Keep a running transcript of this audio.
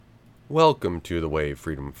Welcome to The Way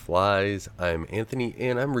Freedom Flies. I'm Anthony,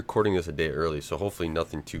 and I'm recording this a day early, so hopefully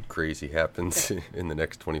nothing too crazy happens in the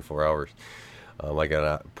next 24 hours. I got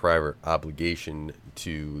a private obligation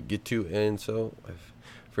to get to, and so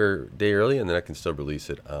for a day early, and then I can still release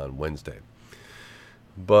it on Wednesday.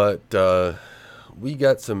 But we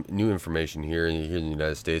got some new information here in the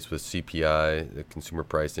United States with CPI, the Consumer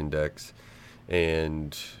Price Index,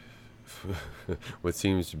 and what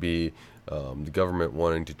seems to be the government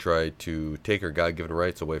wanting to try to take our God-given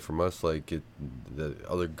rights away from us like the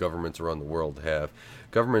other governments around the world have.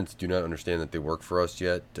 Governments do not understand that they work for us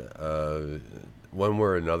yet. One way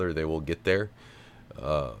or another, they will get there.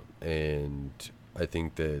 And I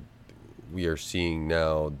think that we are seeing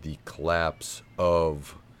now the collapse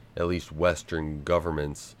of at least Western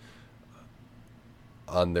governments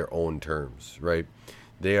on their own terms, right?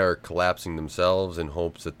 They are collapsing themselves in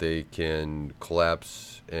hopes that they can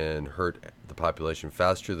collapse and hurt the population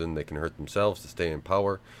faster than they can hurt themselves to stay in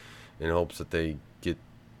power, in hopes that they get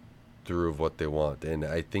through of what they want. And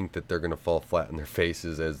I think that they're going to fall flat on their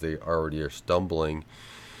faces as they already are stumbling,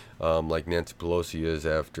 like Nancy Pelosi is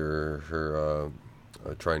after her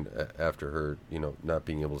not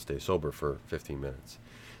being able to stay sober for 15 minutes.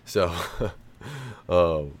 So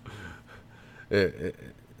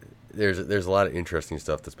there's a lot of interesting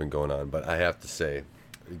stuff that's been going on, but I have to say,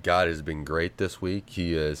 God has been great this week.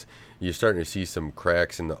 You're starting to see some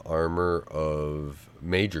cracks in the armor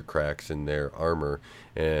major cracks in their armor,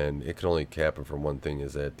 and it can only happen from one thing,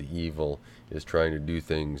 is that the evil is trying to do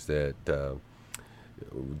things that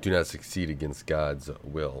do not succeed against God's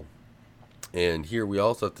will. And here we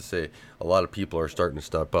also have to say, a lot of people are starting to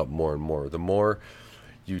step up more and more. The more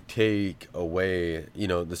you take away,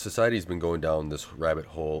 the society's been going down this rabbit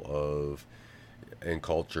hole and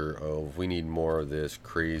culture of, we need more of this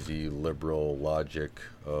crazy liberal logic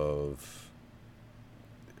of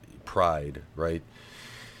pride, right?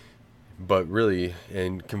 But really,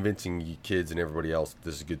 and convincing kids and everybody else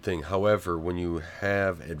this is a good thing. However, when you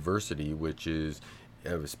have adversity, which is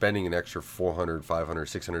spending an extra $400, $500,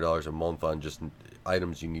 $600 a month on just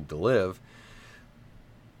items you need to live,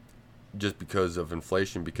 just because of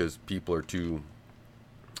inflation, because people are too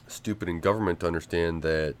stupid in government to understand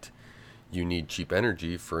that you need cheap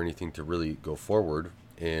energy for anything to really go forward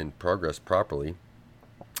and progress properly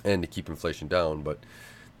and to keep inflation down. But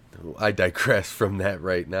I digress from that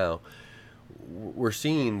right now. We're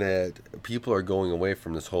seeing that people are going away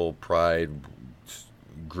from this whole pride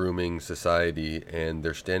grooming society, and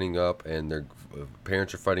they're standing up, and their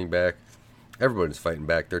parents are fighting back. Everybody's fighting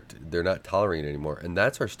back. They're not tolerating it anymore. And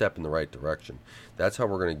that's our step in the right direction. That's how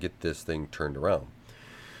we're going to get this thing turned around.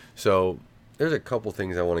 So there's a couple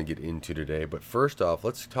things I want to get into today. But first off,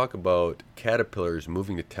 let's talk about Caterpillars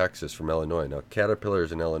moving to Texas from Illinois. Now,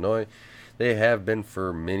 Caterpillars in Illinois, they have been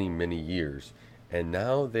for many, many years. And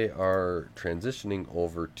now they are transitioning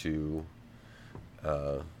over to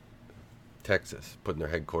Texas, putting their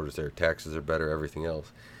headquarters there. Taxes are better, everything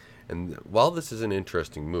else. And while this is an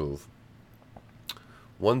interesting move,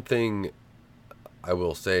 one thing I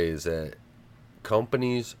will say is that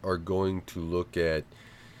companies are going to look at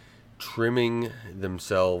trimming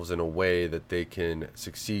themselves in a way that they can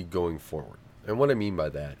succeed going forward. And what I mean by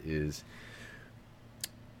that is,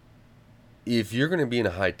 if you're going to be in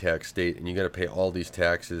a high-tax state and you got to pay all these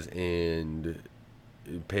taxes and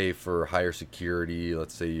pay for higher security,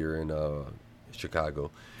 let's say you're in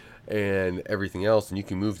Chicago, and everything else, and you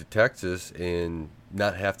can move to Texas and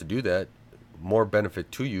not have to do that, more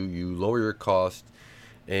benefit to you. You lower your cost,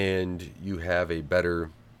 and you have a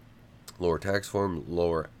better, lower tax form,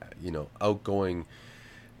 lower, outgoing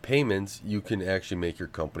payments. You can actually make your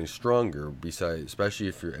company stronger. Besides,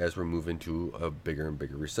 especially as we're moving into a bigger and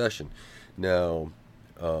bigger recession. Now,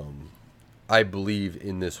 I believe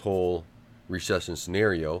in this whole recession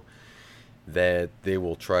scenario that they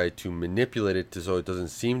will try to manipulate it so it doesn't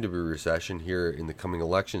seem to be a recession here in the coming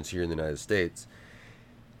elections here in the United States.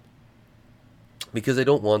 Because they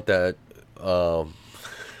don't want that a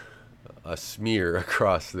smear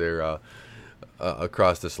across their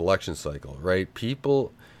across this election cycle, right?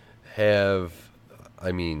 People have,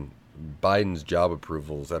 Biden's job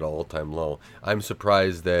approval is at an all-time low. I'm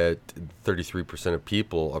surprised that 33% of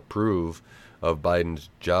people approve of Biden's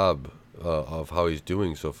job, of how he's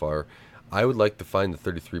doing so far. I would like to find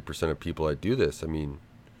the 33% of people that do this.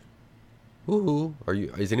 Woohoo!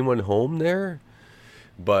 Is anyone home there?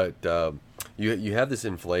 But you have this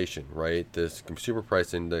inflation, right? This consumer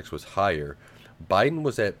price index was higher. Biden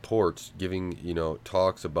was at ports giving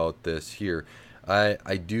talks about this here.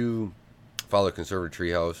 I do follow Conservative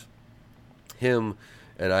Treehouse. Him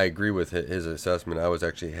and I agree with his assessment. I was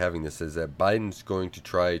actually having this, is that Biden's going to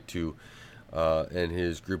try to, and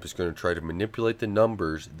his group is going to try to manipulate the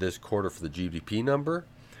numbers this quarter for the GDP number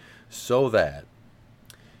so that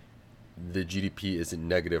the GDP isn't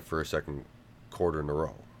negative for a second quarter in a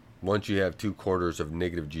row. Once you have 2 quarters of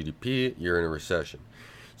negative GDP, you're in a recession.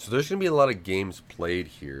 So there's going to be a lot of games played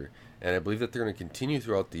here, and I believe that they're going to continue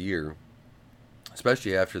throughout the year,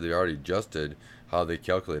 especially after they already adjusted how they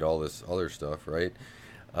calculate all this other stuff, right?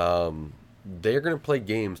 They're going to play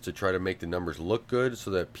games to try to make the numbers look good so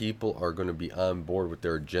that people are going to be on board with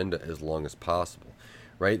their agenda as long as possible,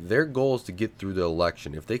 right? Their goal is to get through the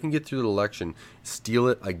election. If they can get through the election, steal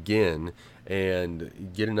it again,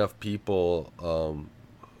 and get enough people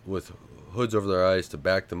with hoods over their eyes to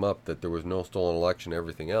back them up that there was no stolen election,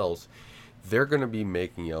 everything else, they're going to be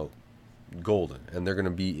making out golden, and they're going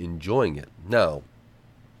to be enjoying it. Now,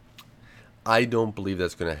 I don't believe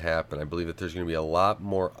that's going to happen. I believe that there's going to be a lot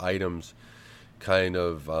more items kind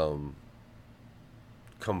of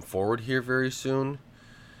come forward here very soon,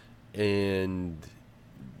 and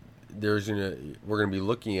we're going to be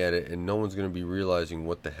looking at it, and no one's going to be realizing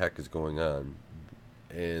what the heck is going on,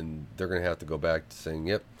 and they're going to have to go back to saying,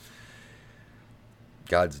 "Yep,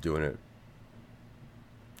 God's doing it."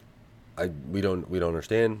 We don't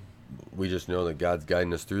understand. We just know that God's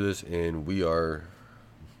guiding us through this, and we are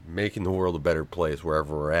making the world a better place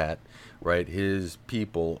wherever we're at, right? His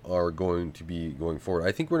people are going to be going forward.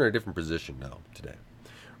 I think we're in a different position now today,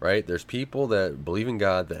 right? There's people that believe in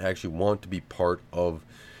God that actually want to be part of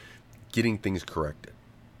getting things corrected.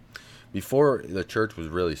 Before, the church was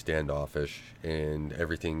really standoffish and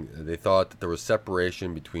everything. They thought that there was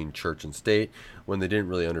separation between church and state when they didn't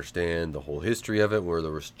really understand the whole history of it, where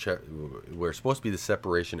there was where supposed to be the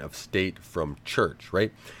separation of state from church,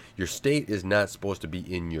 right? Your state is not supposed to be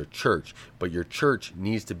in your church, but your church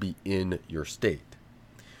needs to be in your state.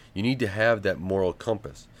 You need to have that moral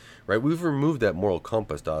compass, right? We've removed that moral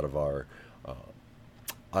compass out of our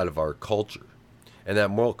culture, and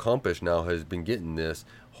that moral compass now has been getting this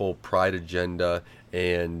whole pride agenda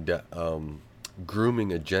and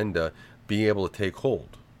grooming agenda being able to take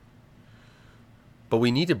hold. But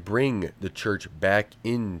we need to bring the church back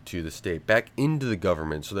into the state, back into the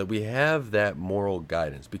government, so that we have that moral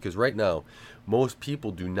guidance. Because right now, most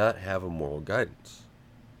people do not have a moral guidance.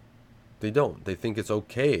 They don't. They think it's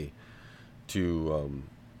okay to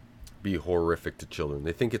be horrific to children.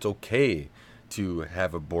 They think it's okay to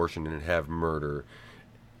have abortion and have murder.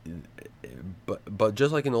 But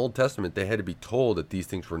just like in the Old Testament, they had to be told that these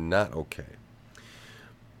things were not okay.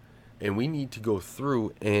 And we need to go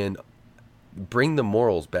through and bring the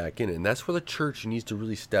morals back in, and that's where the church needs to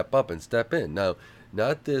really step up and step in. Now,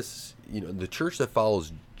 not this, the church that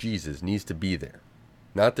follows Jesus needs to be there,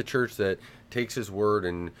 not the church that takes his word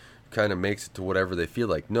and kind of makes it to whatever they feel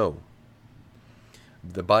like. No,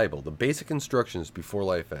 the Bible, the basic instructions before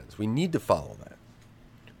life ends, we need to follow that.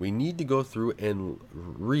 We need to go through and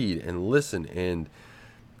read and listen and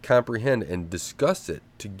comprehend and discuss it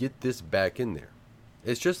to get this back in there.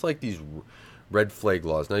 It's just like these red flag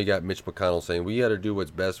laws. Now you got Mitch McConnell saying, we got to do what's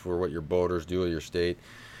best for what your voters do in your state.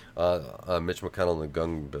 Mitch McConnell and the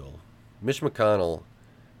gun bill. Mitch McConnell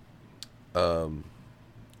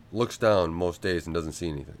looks down most days and doesn't see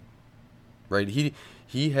anything. Right?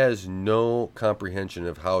 He has no comprehension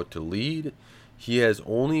of how to lead. He has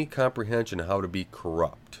only comprehension of how to be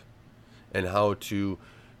corrupt and how to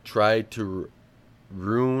try to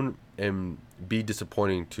ruin and be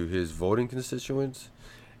disappointing to his voting constituents,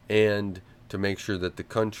 and to make sure that the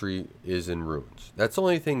country is in ruins. That's the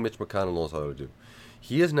only thing Mitch McConnell knows how to do.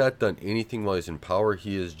 He has not done anything while he's in power.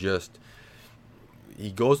 He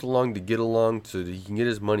goes along to get along so that he can get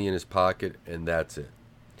his money in his pocket, and that's it.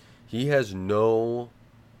 He has no...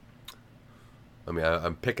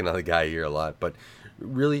 I'm picking on the guy here a lot, but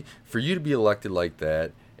really, for you to be elected like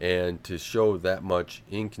that and to show that much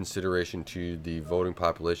inconsideration to the voting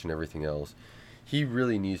population and everything else, he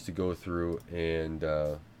really needs to go through and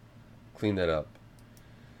clean that up.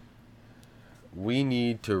 We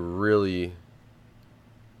need to really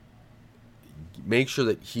make sure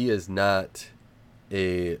that he is not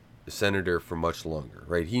a senator for much longer,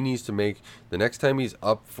 right? He needs to make, the next time he's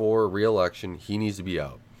up for re-election, he needs to be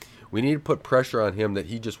out. We need to put pressure on him that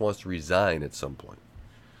he just wants to resign at some point,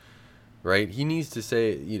 right? He needs to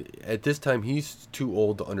say, at this time, he's too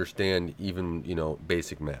old to understand even,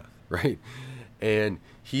 basic math, right? And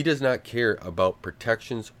he does not care about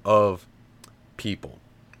protections of people.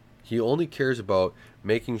 He only cares about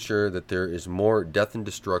making sure that there is more death and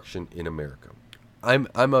destruction in America. I'm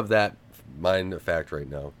of that mind of fact right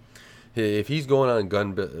now. If he's going on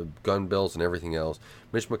gun bills and everything else,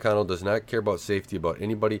 Mitch McConnell does not care about safety about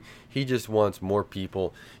anybody. He just wants more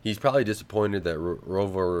people. He's probably disappointed that Roe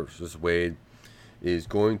versus Wade is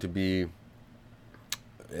going to be,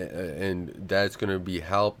 and that's going to be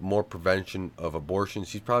help more prevention of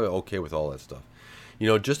abortions. He's probably okay with all that stuff. You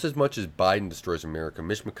know, just as much as Biden destroys America,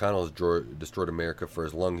 Mitch McConnell has destroyed America for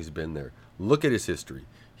as long as he's been there. Look at his history.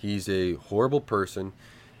 He's a horrible person.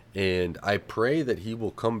 And I pray that he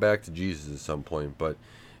will come back to Jesus at some point, but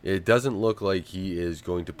it doesn't look like he is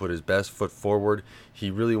going to put his best foot forward.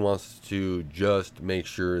 He really wants to just make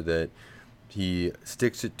sure that he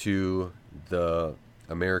sticks it to the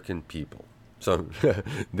American people. So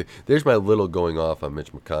there's my little going off on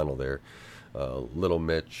Mitch McConnell there. Little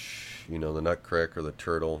Mitch, you know, the nutcracker, the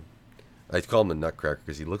turtle. I call him the nutcracker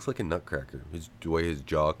because he looks like a nutcracker. The way his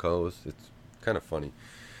jaw goes, it's kind of funny.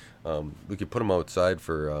 We could put him outside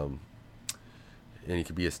for, and he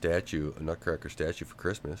could be a statue, a nutcracker statue for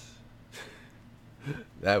Christmas.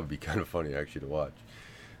 That would be kind of funny, actually, to watch.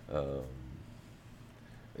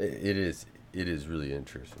 It is really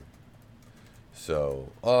interesting. So,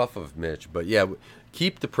 off of Mitch, but yeah,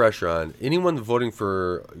 keep the pressure on. Anyone voting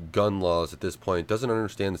for gun laws at this point doesn't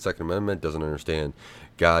understand the Second Amendment, doesn't understand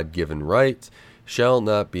God-given rights, shall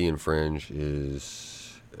not be infringed,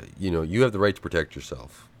 is, you have the right to protect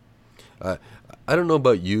yourself. I don't know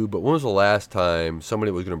about you, but when was the last time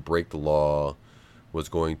somebody was going to break the law was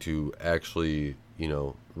going to actually,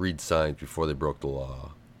 read signs before they broke the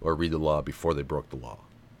law, or read the law before they broke the law?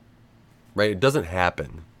 Right? It doesn't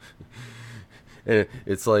happen. And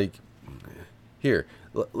it's like, here,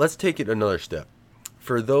 let's take it another step.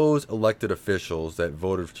 For those elected officials that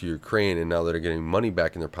voted to Ukraine and now that are getting money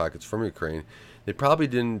back in their pockets from Ukraine, they probably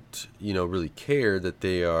didn't, really care that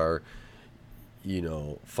they are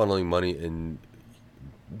funneling money and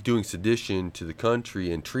doing sedition to the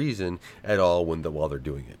country and treason at all while they're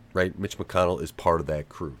doing it, right? Mitch McConnell is part of that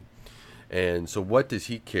crew. And so what does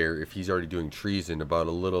he care if he's already doing treason about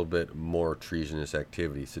a little bit more treasonous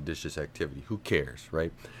activity, seditious activity? Who cares,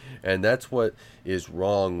 right? And that's what is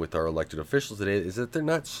wrong with our elected officials today, is that they're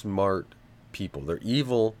not smart people. They're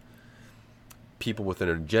evil people with an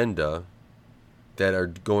agenda that are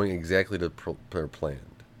going exactly to their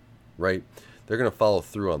planned, right? They're going to follow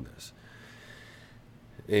through on this.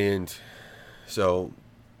 And so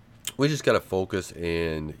we just got to focus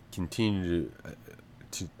and continue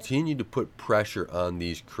to put pressure on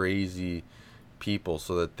these crazy people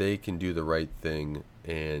so that they can do the right thing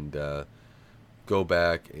and go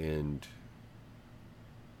back and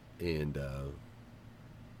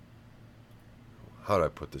how do I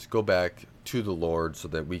put this? Go back to the Lord so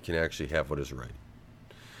that we can actually have what is right.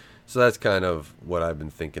 So that's kind of what I've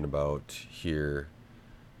been thinking about here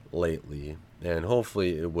lately, and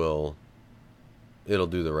hopefully it'll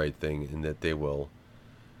do the right thing, and that they will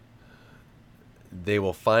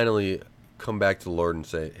finally come back to the Lord and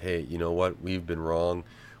say, hey, you know what? We've been wrong.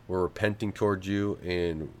 We're repenting towards you,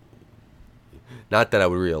 and not that I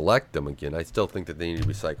would re-elect them again. I still think that they need to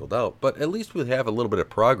be cycled out, but at least we'll have a little bit of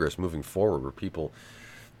progress moving forward where people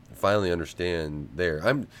finally understand there.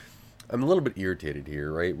 I'm a little bit irritated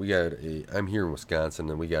here, right? I'm here in Wisconsin,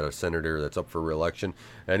 and we got a senator that's up for re-election,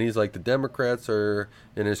 and he's like, the Democrats are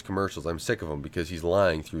in his commercials. I'm sick of him because he's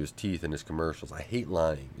lying through his teeth in his commercials. I hate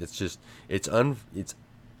lying. It's just, it's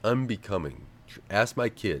unbecoming. Ask my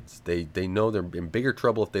kids. They know they're in bigger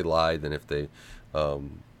trouble if they lie than if they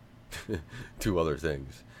do other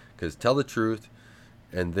things. Because tell the truth,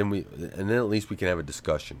 and then at least we can have a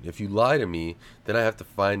discussion. If you lie to me, then I have to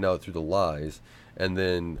find out through the lies. And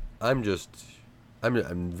then I'm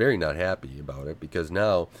very not happy about it, because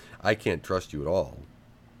now I can't trust you at all.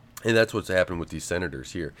 And that's what's happened with these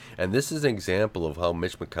senators here. And this is an example of how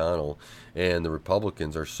Mitch McConnell and the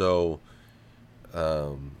Republicans are so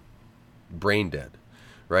brain dead,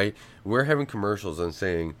 right? We're having commercials and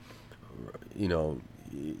saying,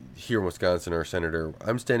 here in Wisconsin, our senator,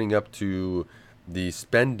 I'm standing up to the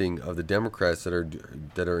spending of the Democrats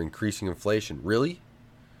that are increasing inflation. Really?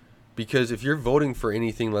 Because if you're voting for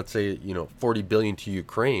anything, let's say, $40 billion to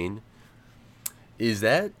Ukraine, is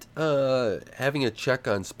that having a check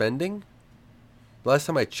on spending? Last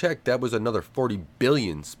time I checked, that was another $40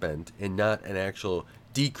 billion spent and not an actual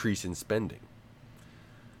decrease in spending.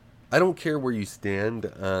 I don't care where you stand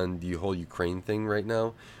on the whole Ukraine thing right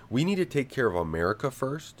now. We need to take care of America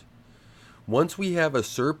first. Once we have a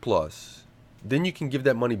surplus, then you can give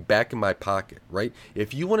that money back in my pocket, right?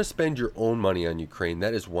 If you want to spend your own money on Ukraine,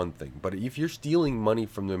 that is one thing. But if you're stealing money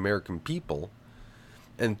from the American people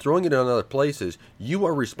and throwing it on other places, you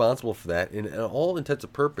are responsible for that. And in all intents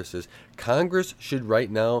and purposes, Congress should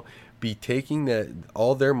right now be taking that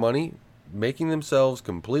all their money, making themselves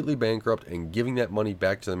completely bankrupt, and giving that money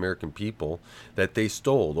back to the American people that they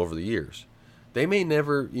stole over the years. They may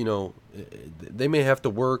never, they may have to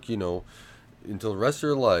work, until the rest of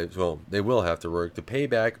their lives. Well, they will have to work to pay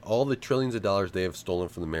back all the trillions of dollars they have stolen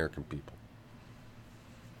from the American people.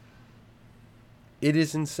 It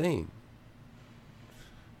is insane.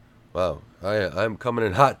 Wow, I'm coming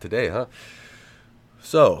in hot today, huh?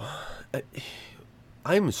 So,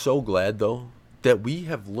 I'm so glad though that we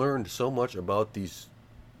have learned so much about these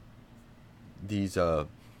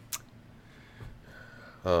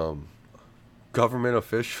government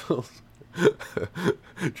officials.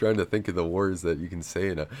 Trying to think of the words that you can say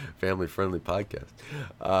in a family-friendly podcast.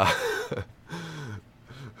 I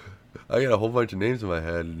got a whole bunch of names in my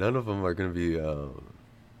head. None of them are going to be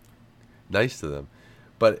nice to them.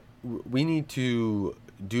 But we need to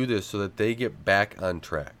do this so that they get back on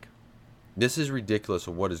track. This is ridiculous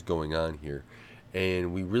of what is going on here.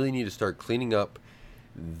 And we really need to start cleaning up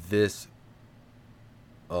this,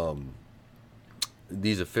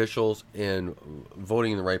 these officials and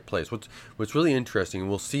voting in the right place. What's really interesting,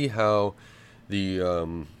 we'll see how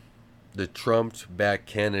the Trump-backed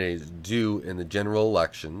candidates do in the general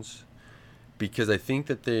elections, because I think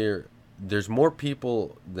that there's more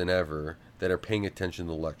people than ever that are paying attention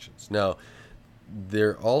to elections. Now,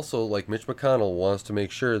 they're also, like Mitch McConnell wants to make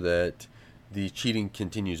sure that the cheating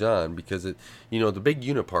continues on, because the big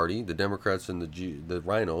uniparty, the Democrats and the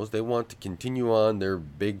rhinos, they want to continue on their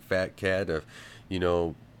big fat cat of,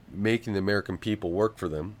 making the American people work for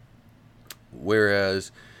them.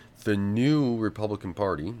 Whereas the new Republican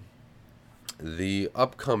Party, the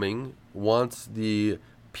upcoming, wants the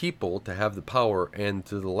people to have the power and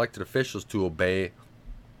to the elected officials to obey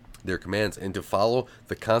their commands and to follow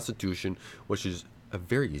the Constitution, which is a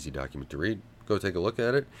very easy document to read. Go take a look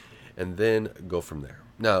at it and then go from there.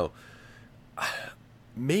 Now,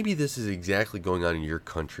 maybe this is exactly going on in your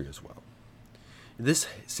country as well. This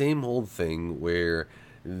same old thing where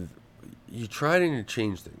you try to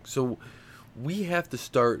change things. So we have to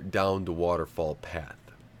start down the waterfall path.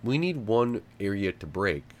 We need one area to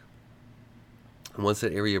break. And once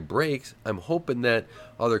that area breaks, I'm hoping that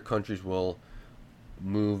other countries will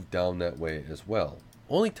move down that way as well.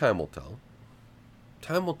 Only time will tell.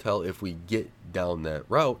 Time will tell if we get down that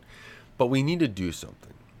route, but we need to do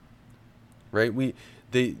something. Right?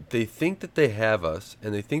 They think that they have us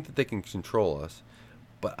and they think that they can control us,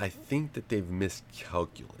 but I think that they've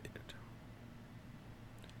miscalculated.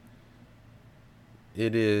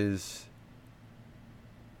 It is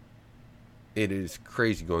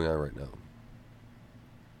crazy going on right now.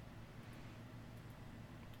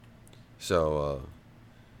 So,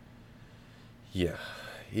 yeah,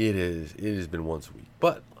 it has been once a week.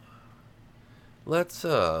 But let's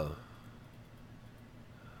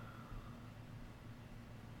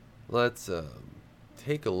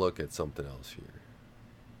take a look at something else here.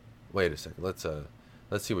 Wait a second. Let's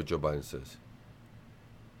see what Joe Biden says.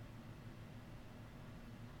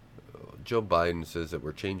 Joe Biden says that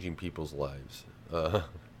we're changing people's lives.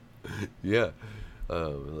 Yeah.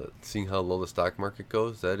 Seeing how low the stock market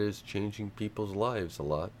goes, that is changing people's lives a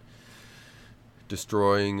lot.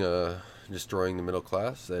 Destroying the middle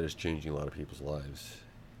class, that is changing a lot of people's lives.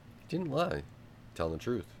 He didn't lie. Telling the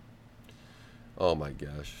truth. Oh my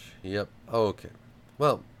gosh. Yep. Okay.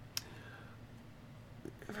 Well,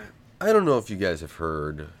 I don't know if you guys have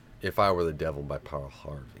heard If I Were the Devil by Paul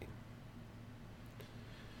Harvey.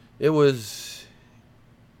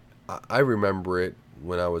 I remember it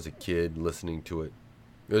when I was a kid listening to it.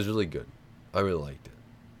 It was really good. I really liked it.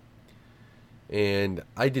 And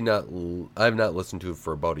I have not listened to it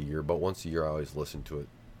for about a year, but once a year I always listen to it.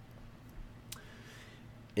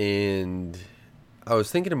 And I was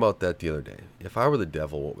thinking about that the other day. If I were the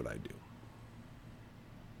devil, what would I do?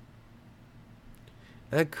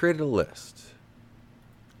 And I created a list.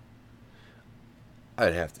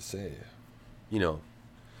 I'd have to say,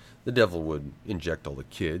 the devil would inject all the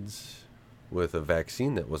kids with a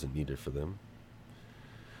vaccine that wasn't needed for them,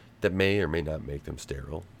 that may or may not make them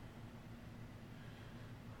sterile.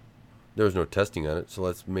 There was no testing on it, so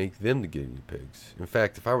let's make them the guinea pigs. In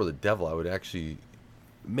fact, if I were the devil, I would actually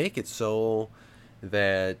make it so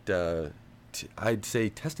that I'd say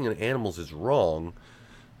testing on animals is wrong,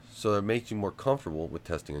 so it makes you more comfortable with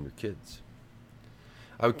testing on your kids.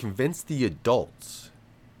 I would convince the adults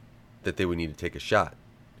that they would need to take a shot.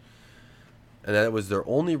 And that was their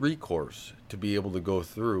only recourse to be able to go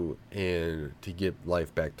through and to get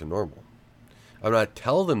life back to normal. I would not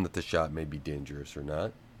tell them that the shot may be dangerous or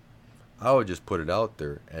not. I would just put it out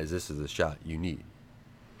there as this is the shot you need.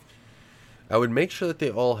 I would make sure that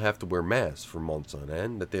they all have to wear masks for months on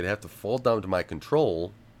end, that they'd have to fall down to my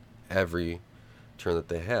control every turn that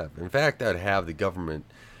they have. In fact, I'd have the government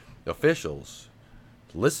officials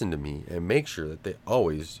listen to me and make sure that they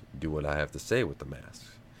always do what I have to say with the masks.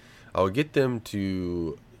 I would get them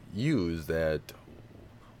to use that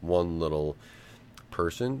one little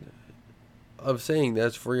person of saying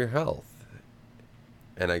that's for your health.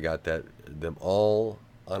 And I got them all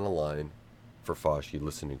on a line for Fauci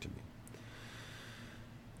listening to me.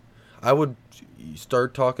 I would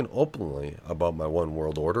start talking openly about my one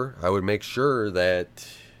world order. I would make sure that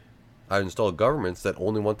I install governments that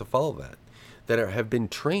only want to follow that have been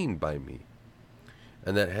trained by me,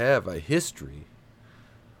 and that have a history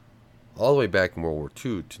all the way back in World War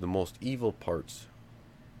II to the most evil parts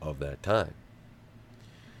of that time.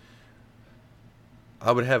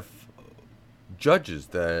 I would have judges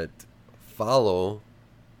that follow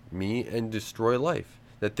me and destroy life,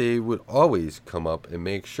 that they would always come up and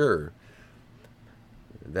make sure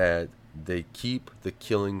that they keep the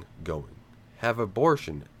killing going, have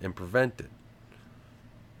abortion and prevent it.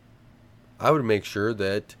 I would make sure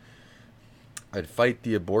that I'd fight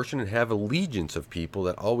the abortion and have a legions of people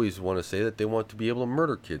that always want to say that they want to be able to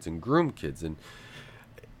murder kids and groom kids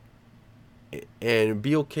and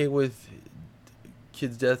be okay with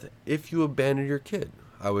kids' death if you abandon your kid.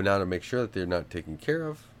 I would not make sure that they're not taken care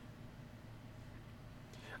of.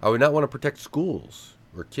 I would not want to protect schools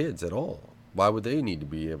or kids at all. Why would they need to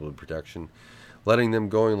be able to protection? Letting them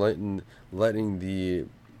go and letting the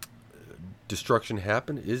destruction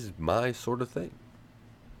happen is my sort of thing.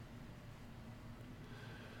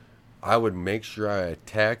 I would make sure I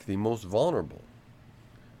attack the most vulnerable,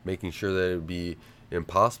 making sure that it would be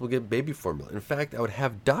impossible to get baby formula. In fact, I would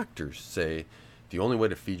have doctors say the only way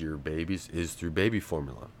to feed your babies is through baby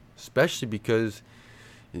formula, especially because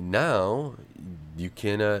now you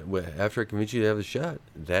cannot, after I convince you to have the shot,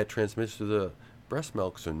 that transmits to the breast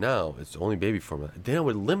milk, so now it's only baby formula. Then I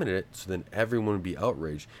would limit it so then everyone would be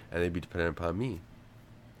outraged and they'd be dependent upon me.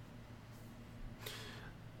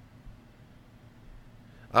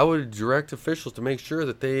 I would direct officials to make sure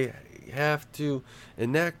that they have to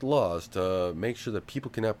enact laws to make sure that people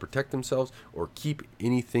cannot protect themselves or keep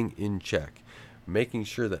anything in check, making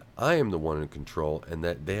sure that I am the one in control and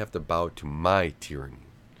that they have to bow to my tyranny.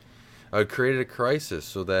 I would create a crisis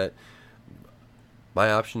so that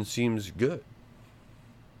my option seems good.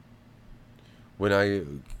 When I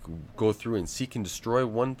go through and seek and destroy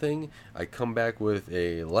one thing, I come back with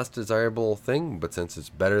a less desirable thing, but since it's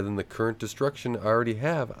better than the current destruction I already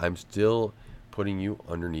have, I'm still putting you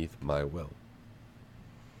underneath my will.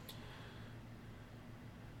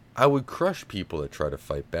 I would crush people that try to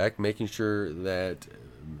fight back, trying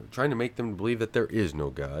to make them believe that there is no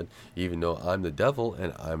God, even though I'm the devil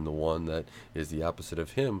and I'm the one that is the opposite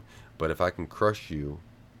of him. But if I can crush you,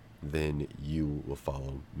 then you will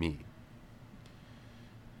follow me.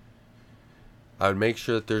 I would make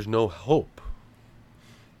sure that there's no hope.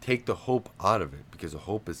 Take the hope out of it, because the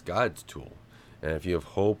hope is God's tool. And if you have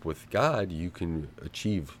hope with God, you can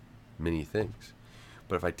achieve many things.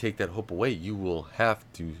 But if I take that hope away, you will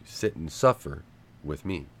have to sit and suffer with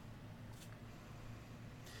me.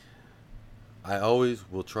 I always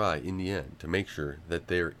will try in the end to make sure that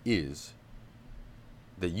you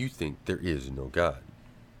think there is no God.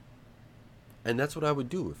 And that's what I would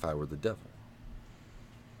do if I were the devil.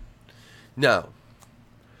 Now,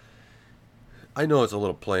 I know it's a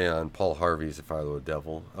little play on Paul Harvey's If I Were the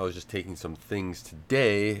Devil. I was just taking some things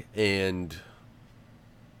today and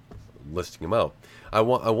listing them out. I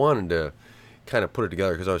wanted to kind of put it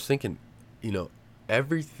together because I was thinking,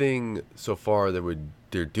 everything so far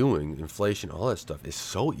they're doing, inflation, all that stuff, is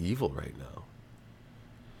so evil right now.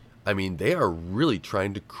 I mean, they are really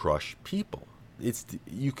trying to crush people.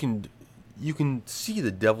 You can see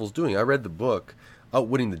the devil's doing. I read the book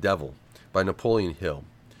Outwitting the Devil by Napoleon Hill.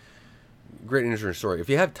 Great interesting story. If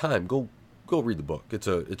you have time, go read the book. It's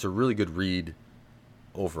a really good read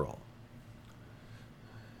overall.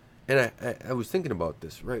 And I was thinking about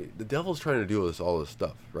this, right? The devil's trying to do all this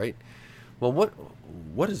stuff, right? Well,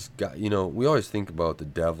 what is God? We always think about the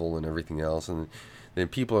devil and everything else, and then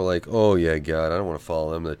people are like, "Oh yeah, God, I don't want to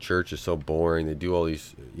follow them. The church is so boring. They do all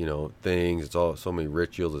these, things. It's all so many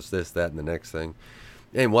rituals. It's this, that, and the next thing."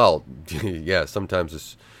 And well, yeah,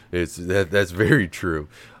 sometimes that's very true.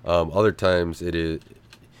 Other times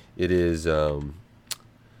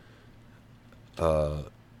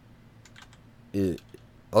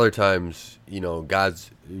other times, God's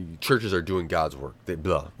churches are doing God's work.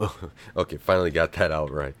 Okay, finally got that out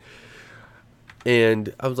right.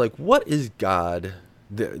 And I was like, what is God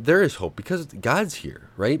there is hope because God's here,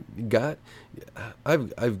 right?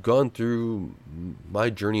 I've gone through my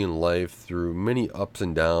journey in life through many ups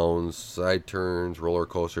and downs, side turns, roller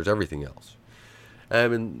coasters, everything else. And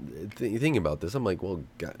I've been thinking about this. I'm like, well,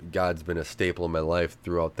 God's been a staple in my life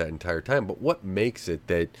throughout that entire time. But what makes it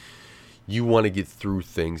that you want to get through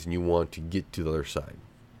things and you want to get to the other side?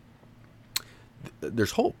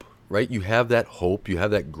 There's hope, right? You have that hope. You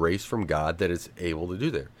have that grace from God that is able to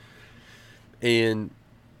do there. And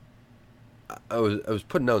I was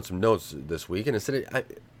putting down some notes this week, and I said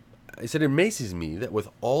it amazes me that with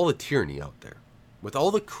all the tyranny out there, with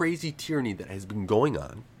all the crazy tyranny that has been going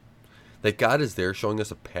on, that God is there showing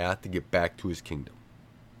us a path to get back to His kingdom.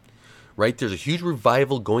 Right? There's a huge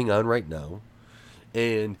revival going on right now,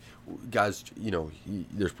 and God's,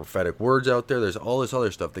 there's prophetic words out there. There's all this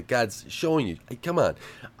other stuff that God's showing you. Hey, come on,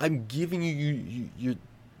 I'm giving you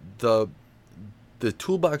the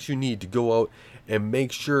toolbox you need to go out and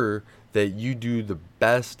make sure that you do the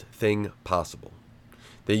best thing possible.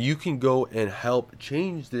 That you can go and help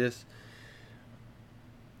change this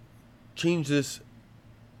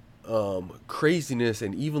craziness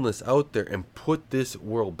and evilness out there and put this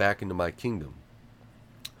world back into my kingdom.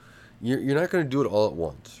 You're not going to do it all at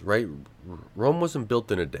once, right? Rome wasn't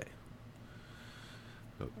built in a day.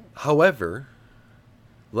 However,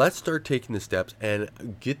 let's start taking the steps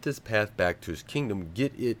and get this path back to His kingdom.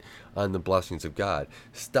 Get it on the blessings of God.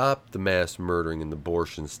 Stop the mass murdering and the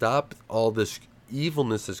abortion. Stop all this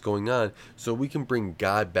evilness that's going on so we can bring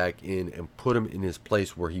God back in and put Him in His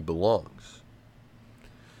place where He belongs.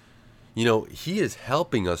 He is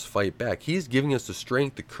helping us fight back. He is giving us the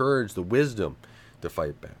strength, the courage, the wisdom to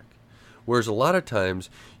fight back. Whereas a lot of times,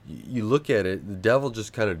 you look at it, the devil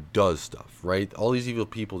just kind of does stuff, right? All these evil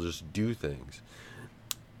people just do things.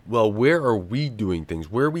 Well, where are we doing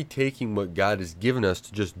things? Where are we taking what God has given us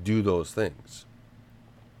to just do those things?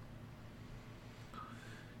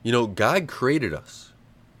 God created us.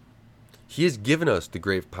 He has given us the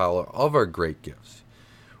great power of our great gifts.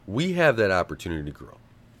 We have that opportunity to grow.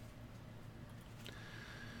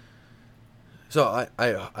 So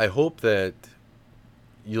I hope that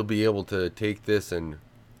you'll be able to take this and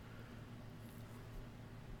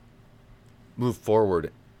move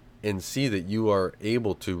forward and see that you are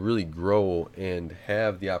able to really grow and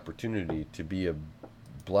have the opportunity to be a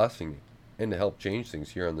blessing and to help change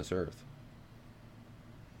things here on this earth.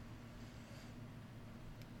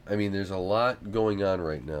 I mean, there's a lot going on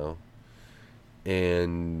right now,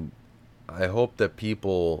 and I hope that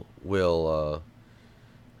people will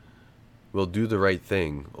do the right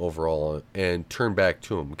thing overall and turn back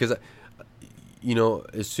to Him. Because,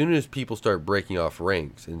 as soon as people start breaking off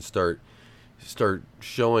ranks and start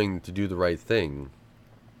showing to do the right thing,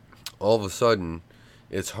 all of a sudden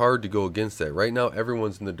it's hard to go against that. Right now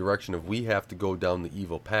everyone's in the direction of we have to go down the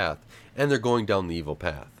evil path, and they're going down the evil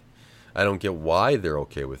path. I don't get why they're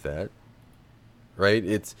okay with that, right?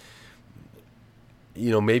 It's,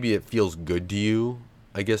 maybe it feels good to you,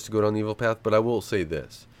 I guess, to go down the evil path, but I will say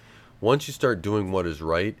this. Once you start doing what is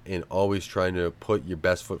right and always trying to put your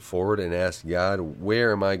best foot forward and ask God,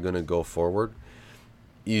 where am I going to go forward?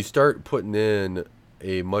 You start putting in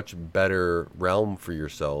a much better realm for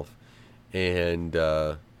yourself, and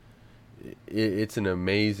it's an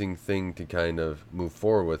amazing thing to kind of move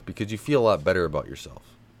forward with because you feel a lot better about yourself.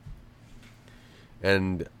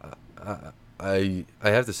 And I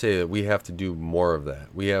have to say that we have to do more of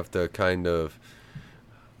that. We have to kind of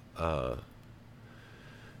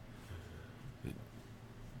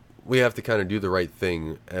do the right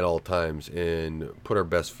thing at all times and put our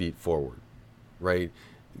best feet forward, right?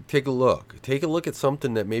 Take a look at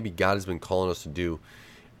something that maybe God has been calling us to do,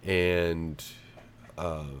 and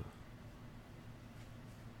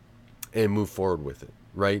move forward with it,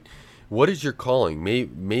 right? What is your calling?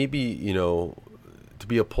 Maybe to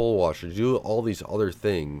be a pole washer, to do all these other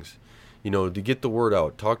things, to get the word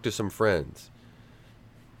out, talk to some friends.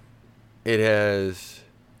 It has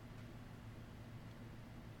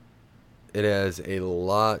a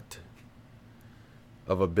lot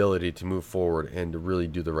of ability to move forward and to really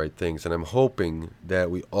do the right things. And I'm hoping that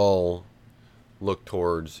we all look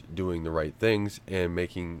towards doing the right things and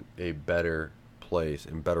making a better place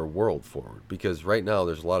and better world forward. Because right now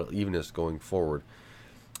there's a lot of evenness going forward,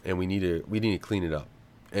 and we need to clean it up.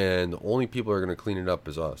 And the only people who are going to clean it up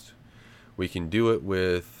is us. We can do it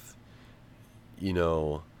with,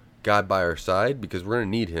 God by our side, because we're going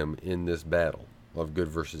to need Him in this battle of good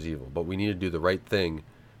versus evil. But we need to do the right thing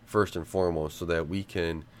first and foremost so that we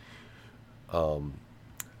can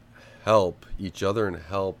help each other and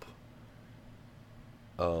help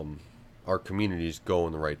our communities go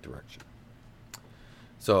in the right direction.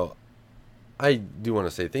 So I do want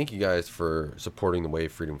to say thank you guys for supporting the way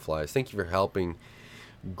freedom flies. Thank you for helping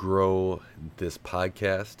grow this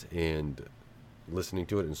podcast and listening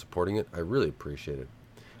to it and supporting it. I really appreciate it.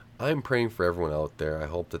 I'm praying for everyone out there. I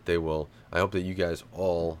hope that I hope that you guys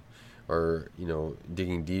all are,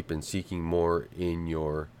 digging deep and seeking more in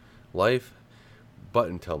your life. But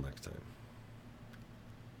until next time,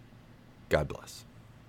 God bless.